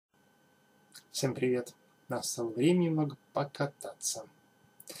Всем привет! Настало время немного покататься.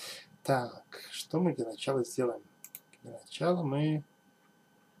 Так, что мы для начала сделаем? Для начала мы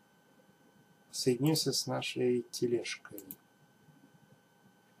соединимся с нашей тележкой.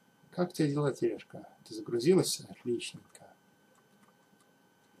 Как у тебя дела, тележка? Ты загрузилась? Отличненько.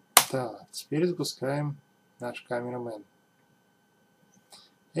 Так, теперь запускаем наш камерамен.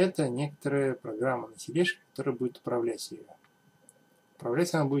 Это некоторая программа на тележке, которая будет управлять ее.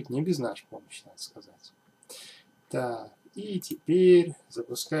 Управлять она будет не без нашей помощи, надо сказать. Так, и теперь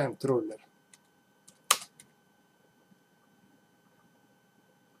запускаем троллер.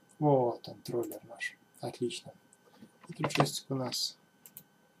 Вот он, троллер наш. Отлично. Это джойстик у нас.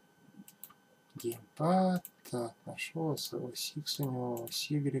 Геймпад. Так, нашел. Ось X у него,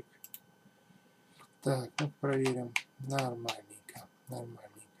 ось Y. Так, ну проверим. Нормальненько. Нормальненько.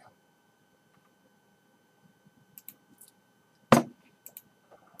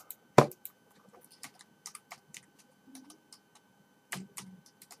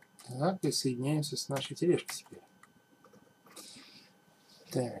 Так, и соединяемся с нашей тележкой теперь.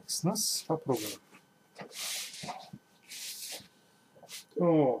 Так, с нас попробуем.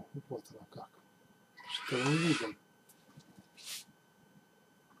 О, вот оно как. Что мы видим?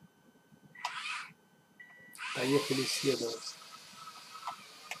 Поехали исследовать.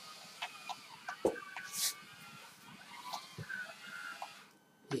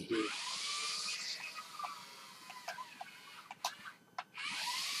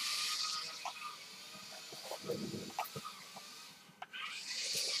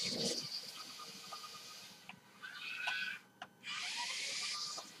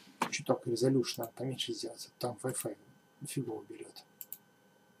 Чуток резолюшн надо поменьше сделать, там Wi-Fi фигово берет.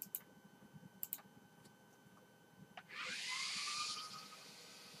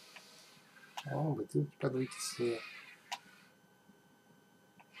 О, бутылки под вытесли.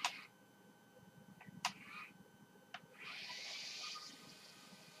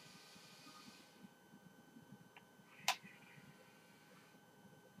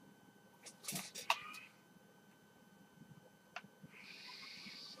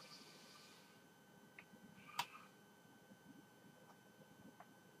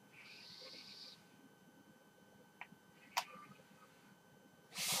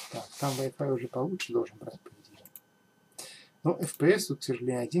 Так, там Wi-Fi уже получше должен брать, по идее. Но FPS тут, к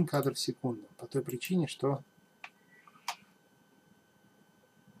сожалению, 1 кадр в секунду. По той причине, что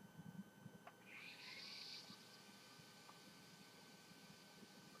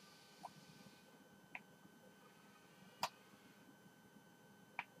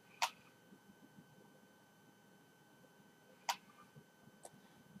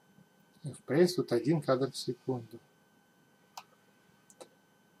FPS тут 1 кадр в секунду.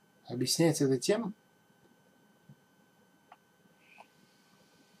 Объясняется это тем,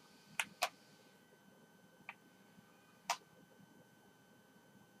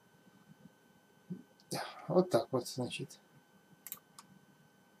 вот так вот, значит.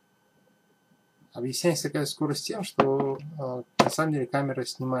 Объясняется такая скорость тем, что на самом деле камера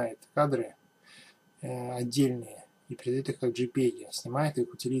снимает кадры отдельные и передает их как JPEG. Снимает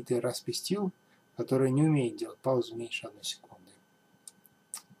их утилитой Raspberry, которая не умеет делать паузу меньше 1 секунды.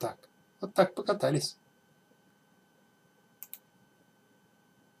 Так, вот так покатались.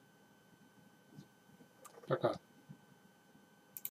 Пока.